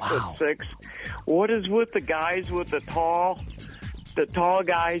 5'4", 5'6". What is with the guys with the tall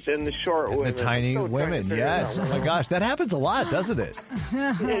guys and the short women? The tiny women, yes. Oh my gosh, that happens a lot, doesn't it?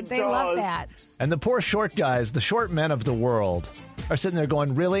 They love that. And the poor short guys, the short men of the world, are sitting there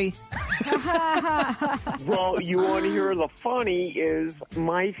going, really? Well, you want to hear the funny is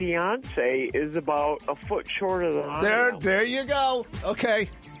my fiance is about a foot shorter than I am. There you go. Okay.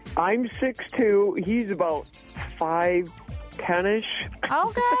 I'm 6'2", he's about 5'10"-ish.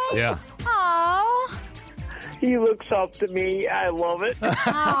 Okay. Yeah. Oh. He looks up to me. I love it.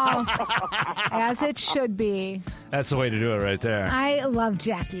 Oh, as it should be. That's the way to do it right there. I love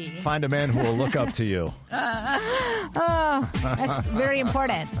Jackie. Find a man who will look up to you. Oh, that's very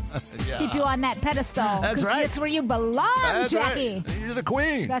important. Yeah. Keep you on that pedestal. That's right. It's where you belong, That's Jackie. Right. You're the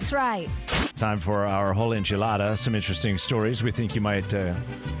queen. That's right. Time for our whole enchilada. Some interesting stories we think you might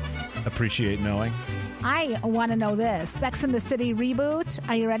appreciate knowing. I want to know this. Sex and the City reboot.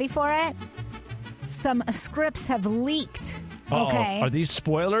 Are you ready for it? some scripts have leaked. Uh-oh. Okay. Are these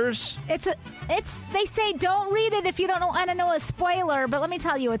spoilers? They say don't read it if you don't want to know a spoiler, but let me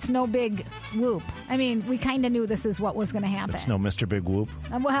tell you, it's no big whoop. I mean, we kind of knew this is what was going to happen. It's no Mr. Big Whoop.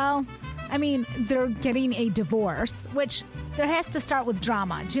 Well, I mean, they're getting a divorce, which there has to start with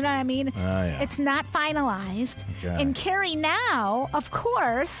drama. Do you know what I mean? Yeah. It's not finalized. Okay. And Carrie now, of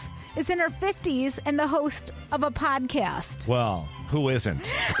course, is in her 50s and the host of a podcast. Well, who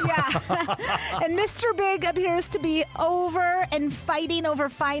isn't? Yeah. And Mr. Big appears to be over and fighting over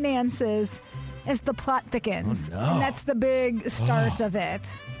finances as the plot thickens. Oh, no. And that's the big start of it.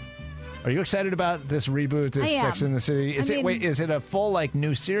 Are you excited about this reboot of I am. Sex in the City? Is it a full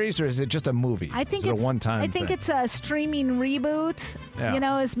new series or is it just a movie? I think is it it's a one-time I think thing? it's a streaming reboot.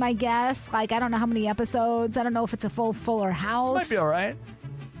 Yeah. Is my guess. I don't know how many episodes. I don't know if it's a Fuller House. Might be all right.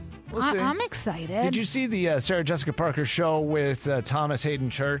 We'll see. I'm excited. Did you see the Sarah Jessica Parker show with Thomas Hayden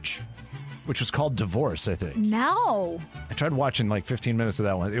Church, which was called Divorce, I think? No. I tried watching 15 minutes of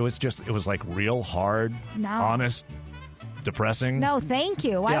that one. It was real hard, honest, depressing. No, thank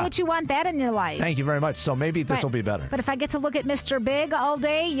you. Why Yeah. would you want that in your life? Thank you very much. So maybe this will be better. But if I get to look at Mr. Big all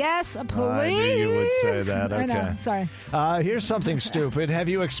day, yes, please. I knew you would say that. Okay. I know. Sorry. Here's something stupid. Have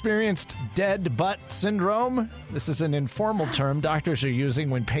you experienced dead butt syndrome? This is an informal term doctors are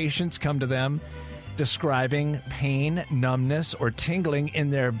using when patients come to them describing pain, numbness, or tingling in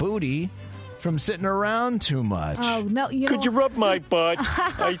their booty from sitting around too much. Oh, no. Could you rub my butt?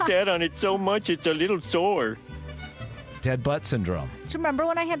 I sat on it so much it's a little sore. Dead butt syndrome. Do you remember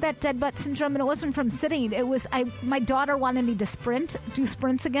when I had that dead butt syndrome? And it wasn't from sitting. It was my daughter wanted me to do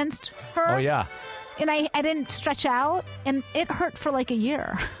sprints against her. Oh, yeah. And I didn't stretch out, and it hurt for a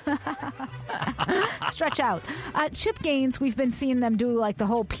year. Stretch out. Chip Gaines, we've been seeing them do the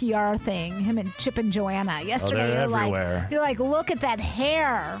whole PR thing, him and Chip and Joanna. Yesterday, they're you're everywhere. you're like, look at that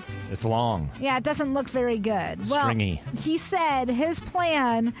hair. It's long. Yeah, it doesn't look very good. Stringy. Well, he said his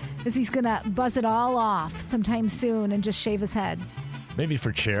plan is he's going to buzz it all off sometime soon and just shave his head. Maybe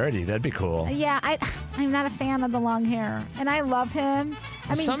for charity. That'd be cool. Yeah, I'm not a fan of the long hair, and I love him.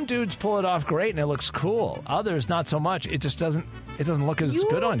 I mean, some dudes pull it off great and it looks cool. Others, not so much. It just doesn't look as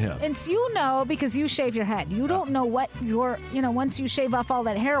good on him. It's because you shave your head. You don't know what once you shave off all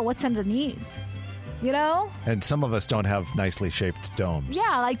that hair, what's underneath. And some of us don't have nicely shaped domes.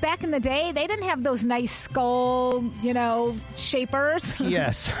 Yeah, back in the day, they didn't have those nice skull, shapers.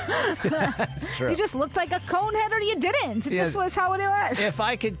 Yes. That's true. You just looked like a cone head or you didn't. It just was how it was. If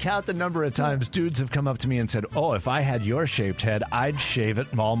I could count the number of times dudes have come up to me and said, oh, if I had your shaped head, I'd shave it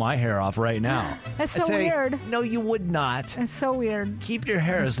and all my hair off right now. That's I so say, weird. No, you would not. It's so weird. Keep your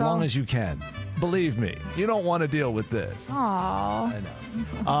hair as long as you can. Believe me, you don't want to deal with this. Aww. I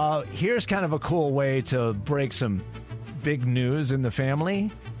know. Here's kind of a cool way to break some big news in the family.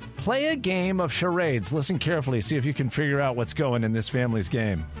 Play a game of charades. Listen carefully. See if you can figure out what's going in this family's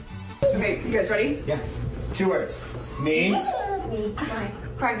game. Okay, you guys ready? Yeah. 2 words. Me. Me.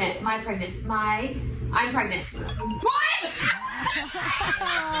 Pregnant. I'm pregnant. What?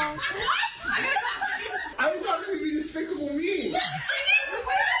 I was about to be Despicable Me.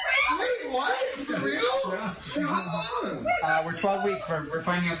 Wait, what? For real? Yeah. For how long? We're 12 weeks. We're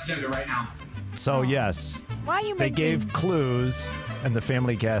finding out the gender right now. So, yes. Why you They making... gave clues, and the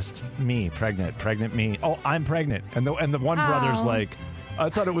family guessed me, pregnant me. Oh, I'm pregnant. And the one brother's like, I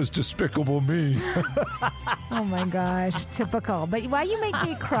thought it was Despicable Me. Oh my gosh, typical. But why you make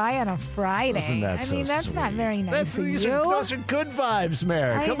me cry on a Friday? Isn't that so that's sweet? not very nice of you. Those are good vibes,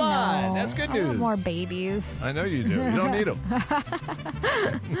 Mary. Come on. That's good I news. want more babies. I know you do. You don't need them.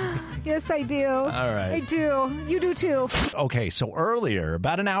 Yes, I do. All right. I do. You do too. Okay, so earlier,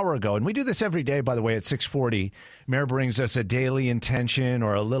 about an hour ago, and we do this every day, by the way, at 6:40, Mary brings us a daily intention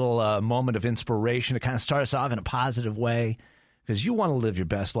or a little moment of inspiration to kind of start us off in a positive way. Because you want to live your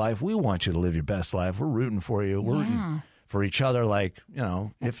best life. We want you to live your best life. We're rooting for you. We're rooting for each other.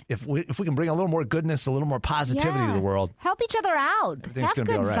 If we can bring a little more goodness, a little more positivity to the world. Help each other out. Everything's Have gonna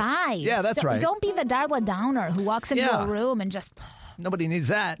good be all right. vibes. Yeah, that's right. Don't be the Darla Downer who walks into a room and just... Nobody needs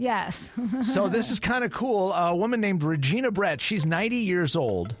that. Yes. So this is kind of cool. A woman named Regina Brett, she's 90 years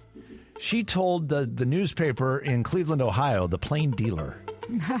old. She told the newspaper in Cleveland, Ohio, the Plain Dealer,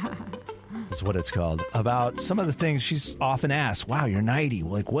 is what it's called, about some of the things she's often asked. Wow, you're 90.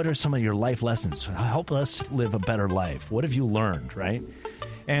 What are some of your life lessons? Help us live a better life. What have you learned, right?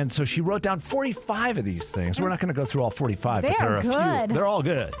 And so she wrote down 45 of these things. We're not going to go through all 45, but there are a good. few. They're all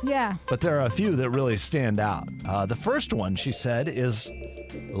good. Yeah. But there are a few that really stand out. The first one, she said, is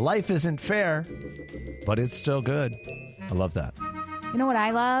life isn't fair, but it's still good. I love that. You know what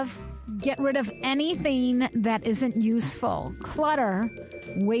I love? Get rid of anything that isn't useful. Clutter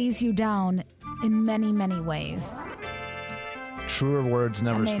weighs you down in many, many ways. Truer words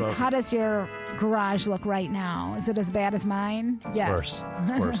never spoken. How does your garage look right now? Is it as bad as mine? It's worse.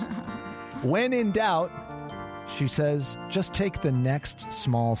 It's worse. When in doubt, she says, just take the next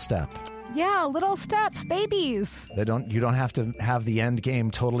small step. Yeah, little steps, babies. You don't have to have the end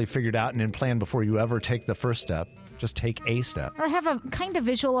game totally figured out and in plan before you ever take the first step. Just take a step. Or have a kind of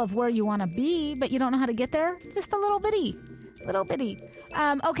visual of where you want to be, but you don't know how to get there. Just a little bitty.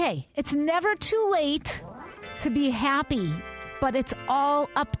 Okay, it's never too late to be happy, but it's all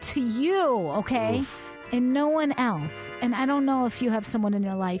up to you, okay? Oof. And no one else. And I don't know if you have someone in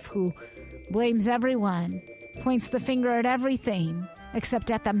your life who blames everyone, points the finger at everything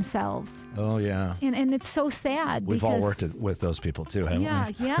except at themselves. Oh, yeah. And it's so sad. We've all worked with those people, too, haven't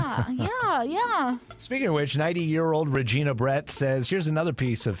we? Yeah. Speaking of which, 90-year-old Regina Brett says, here's another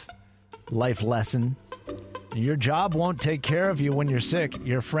piece of life lesson. Your job won't take care of you when you're sick.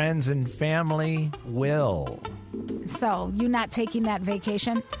 Your friends and family will. So, you not taking that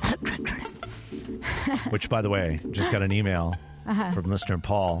vacation? Chris. Which, by the way, just got an email from listener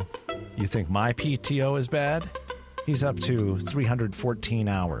Paul. You think my PTO is bad? He's up to 314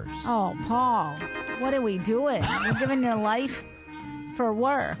 hours. Oh, Paul, what are we doing? You're giving your life for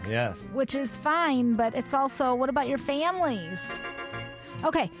work. Yes. Which is fine, but it's also, what about your families?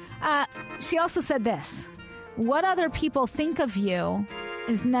 Okay, she also said this. What other people think of you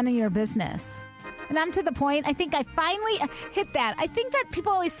is none of your business. And I'm to the point, I think I finally hit that. I think that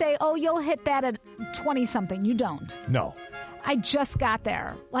people always say, oh, you'll hit that at 20-something. You don't. No. I just got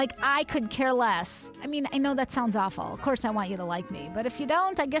there. Like, I could care less. I mean, I know that sounds awful. Of course, I want you to like me. But if you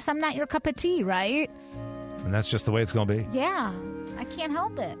don't, I guess I'm not your cup of tea, right? And that's just the way it's going to be. Yeah. I can't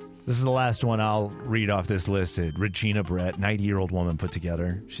help it. This is the last one I'll read off this list. Regina Brett, 90-year-old woman put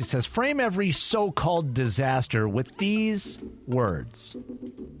together. She says, frame every so-called disaster with these words.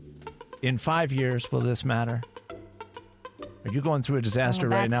 In 5 years, will this matter? Are you going through a disaster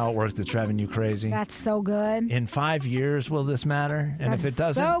right now at work that's driving you crazy? That's so good. In 5 years, will this matter? And if it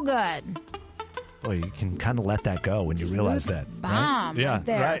doesn't, so good. Boy, you can kind of let that go when you realize that. Bomb, right? Yeah, right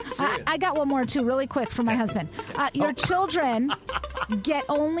there. Right. I got one more, too, really quick for my husband. Your children get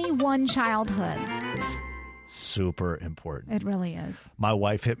only one childhood. Super important. It really is. My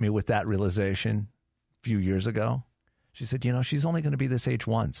wife hit me with that realization a few years ago. She said, she's only going to be this age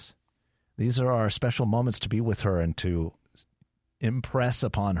once. These are our special moments to be with her and to impress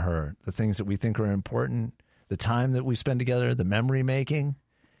upon her the things that we think are important, the time that we spend together, the memory making.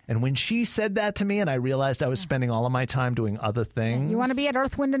 And when she said that to me and I realized I was spending all of my time doing other things. You want to be at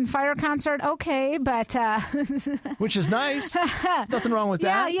Earth, Wind, and Fire concert? Okay, but... Which is nice. Nothing wrong with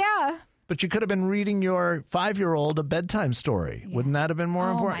that. Yeah. But you could have been reading your 5-year-old a bedtime story. Yeah. Wouldn't that have been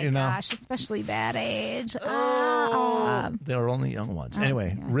more important? Oh, my gosh, especially that age. They were only young ones.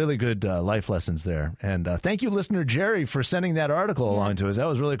 Anyway, really good life lessons there. And thank you, listener Jerry, for sending that article along to us. That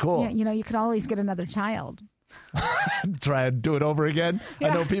was really cool. Yeah, you could always get another child. Try and do it over again. Yeah.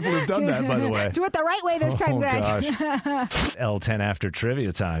 I know people who've done that, by the way. Do it the right way this time, Greg. Gosh. L10 after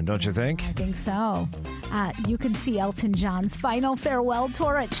trivia time, don't you think? I think so. You can see Elton John's final farewell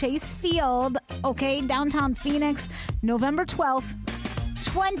tour at Chase Field, downtown Phoenix, November 12th,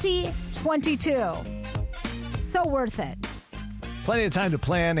 2022. So worth it. Plenty of time to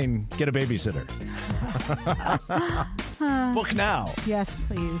plan and get a babysitter. Book now. Yes,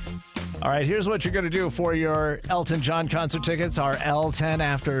 please. All right, here's what you're going to do for your Elton John concert tickets, our L10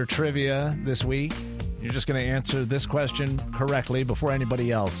 After Trivia this week. You're just going to answer this question correctly before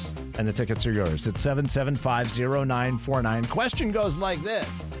anybody else, and the tickets are yours. It's 7750949. Question goes like this.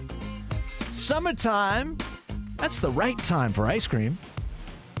 Summertime, that's the right time for ice cream.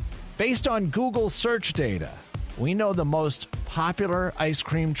 Based on Google search data, we know the most popular ice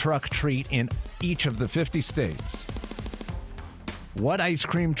cream truck treat in each of the 50 states. What ice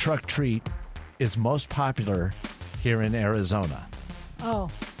cream truck treat is most popular here in Arizona? Oh.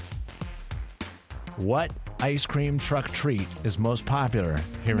 What ice cream truck treat is most popular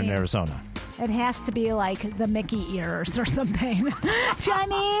here in Arizona? It has to be like the Mickey ears or something. Do you know what I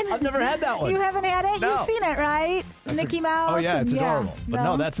mean? I've never had that one. You haven't had it? No. You've seen it, right? Mickey Mouse? Oh, yeah, it's adorable. But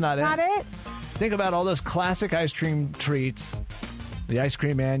no, that's not it. Not it? Think about all those classic ice cream treats. The ice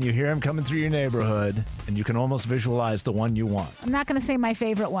cream man, you hear him coming through your neighborhood, and you can almost visualize the one you want. I'm not going to say my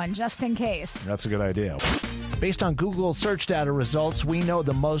favorite one, just in case. That's a good idea. Based on Google search data results, we know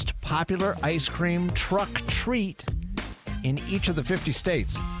the most popular ice cream truck treat in each of the 50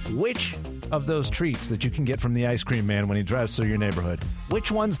 states. Which of those treats that you can get from the ice cream man when he drives through your neighborhood,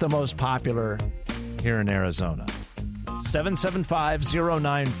 which one's the most popular here in Arizona?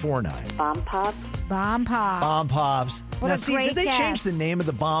 7750949. Bomb Pops. Bomb Pops. Bomb Pops. What now, a see, great did they change guess. the name of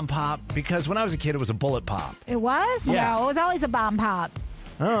the bomb pop? Because when I was a kid, it was a bullet pop. It was? Yeah. No, it was always a bomb pop.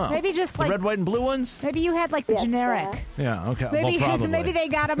 Oh. Maybe just the like red, white, and blue ones? Maybe you had like the generic. Yeah, okay. Maybe well, probably. maybe they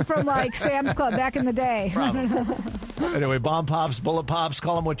got them from like Sam's Club back in the day. I don't know. Anyway, bomb pops, bullet pops,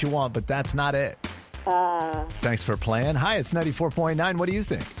 call them what you want, but that's not it. Thanks for playing. Hi, it's 94.9. What do you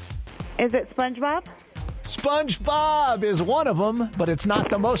think? Is it SpongeBob? SpongeBob is one of them, but it's not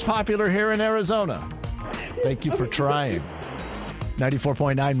the most popular here in Arizona. Thank you for trying.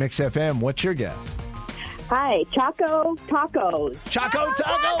 94.9 Mix FM. What's your guess? Hi, Choco Tacos. Choco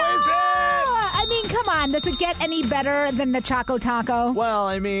Taco is it? I mean, come on. Does it get any better than the Choco Taco? Well,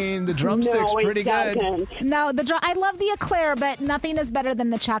 I mean, the drumstick's pretty good. No, I love the eclair, but nothing is better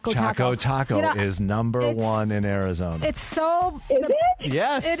than the Choco Taco. Choco Taco You know, is number one in Arizona. It's so... Is it?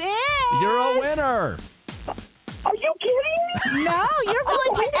 Yes. It is. You're a winner. Are you kidding? No, you're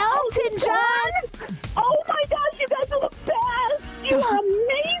going to Elton John. Oh my gosh, you guys are the best. You are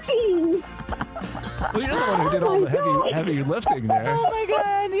amazing. Well, you're the one who did all the heavy lifting there. Oh my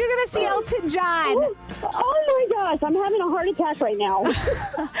God, you're going to see Elton John. Oh my gosh, I'm having a heart attack right now.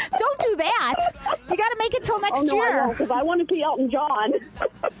 Don't do that. You got to make it till next year. Because I want to see Elton John.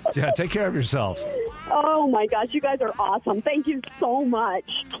 Yeah, take care of yourself. Oh my gosh, you guys are awesome. Thank you so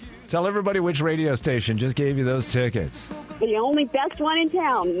much. Tell everybody which radio station just gave you those tickets. The only best one in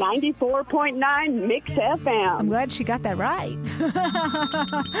town, 94.9 Mix FM. I'm glad she got that right.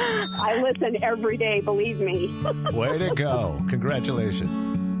 I listen every day, believe me. Way to go.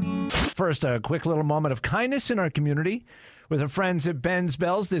 Congratulations. First, a quick little moment of kindness in our community. With our friends at Ben's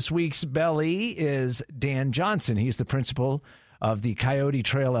Bells, this week's belly is Dan Johnson. He's the principal of the Coyote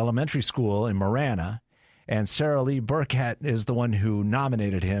Trail Elementary School in Marana. And Sarah Lee Burkett is the one who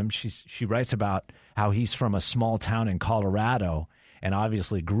nominated him. She writes about how he's from a small town in Colorado and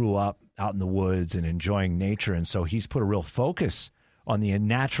obviously grew up out in the woods and enjoying nature. And so he's put a real focus on the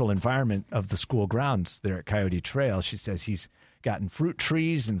natural environment of the school grounds there at Coyote Trail. She says he's gotten fruit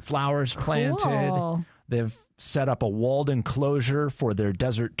trees and flowers planted. Cool. They've set up a walled enclosure for their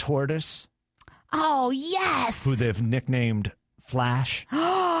desert tortoise, Oh, yes. who they've nicknamed Flash.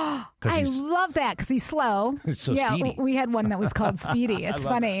 I love that because he's slow. He's so yeah, speedy. we had one that was called Speedy. It's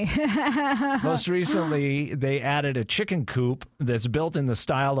funny. Most recently, they added a chicken coop that's built in the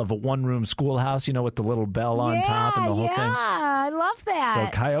style of a one-room schoolhouse, you know, with the little bell on top and the whole thing. I love So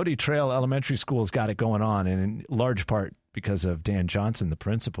that. Coyote Trail Elementary School's got it going on, and in large part because of Dan Johnson, the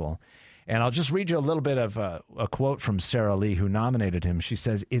principal. And I'll just read you a little bit of a quote from Sarah Lee, who nominated him. She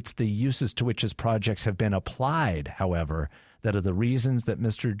says, "It's the uses to which his projects have been applied, however, that are the reasons that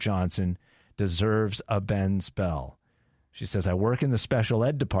Mr. Johnson deserves a Ben's Bell." She says, "I work in the special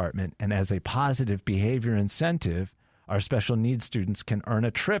ed department, and as a positive behavior incentive, our special needs students can earn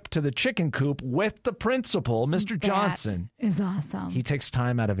a trip to the chicken coop with the principal, Mr. Johnson. Is awesome. He takes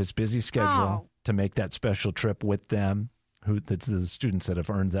time out of his busy schedule to make that special trip with them, that's the students that have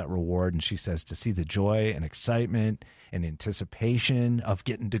earned that reward." And she says to see the joy and excitement and anticipation of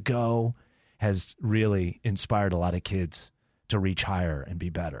getting to go has really inspired a lot of kids to reach higher and be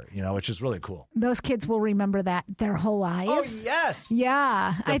better, which is really cool. Those kids will remember that their whole lives. Oh, yes.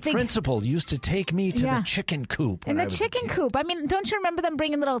 Yeah. The principal used to take me to the chicken coop. In the chicken coop. I mean, don't you remember them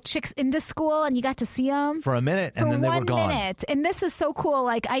bringing little chicks into school and you got to see them? For a minute, and then they were gone. For 1 minute. And this is so cool.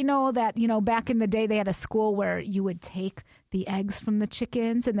 Like, I know that, back in the day, they had a school where you would take the eggs from the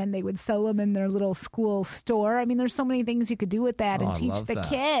chickens and then they would sell them in their little school store. I mean, there's so many things you could do with that and teach the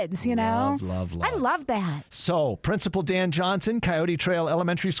kids, Love. I love that. So, Principal Dan Johnson, Coyote Trail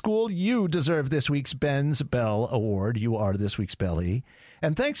Elementary School, you deserve this week's Ben's Bell Award. You are this week's Belly.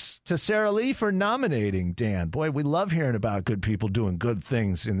 And thanks to Sarah Lee for nominating Dan. Boy, we love hearing about good people doing good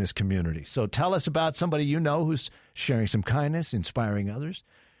things in this community. So tell us about somebody you know who's sharing some kindness, inspiring others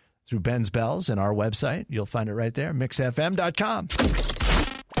through Ben's Bells and our website. You'll find it right there, mixfm.com.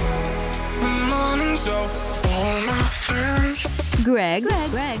 Greg,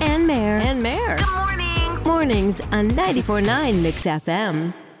 and Mare. Good morning. Mornings on 94.9 Mix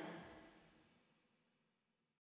FM.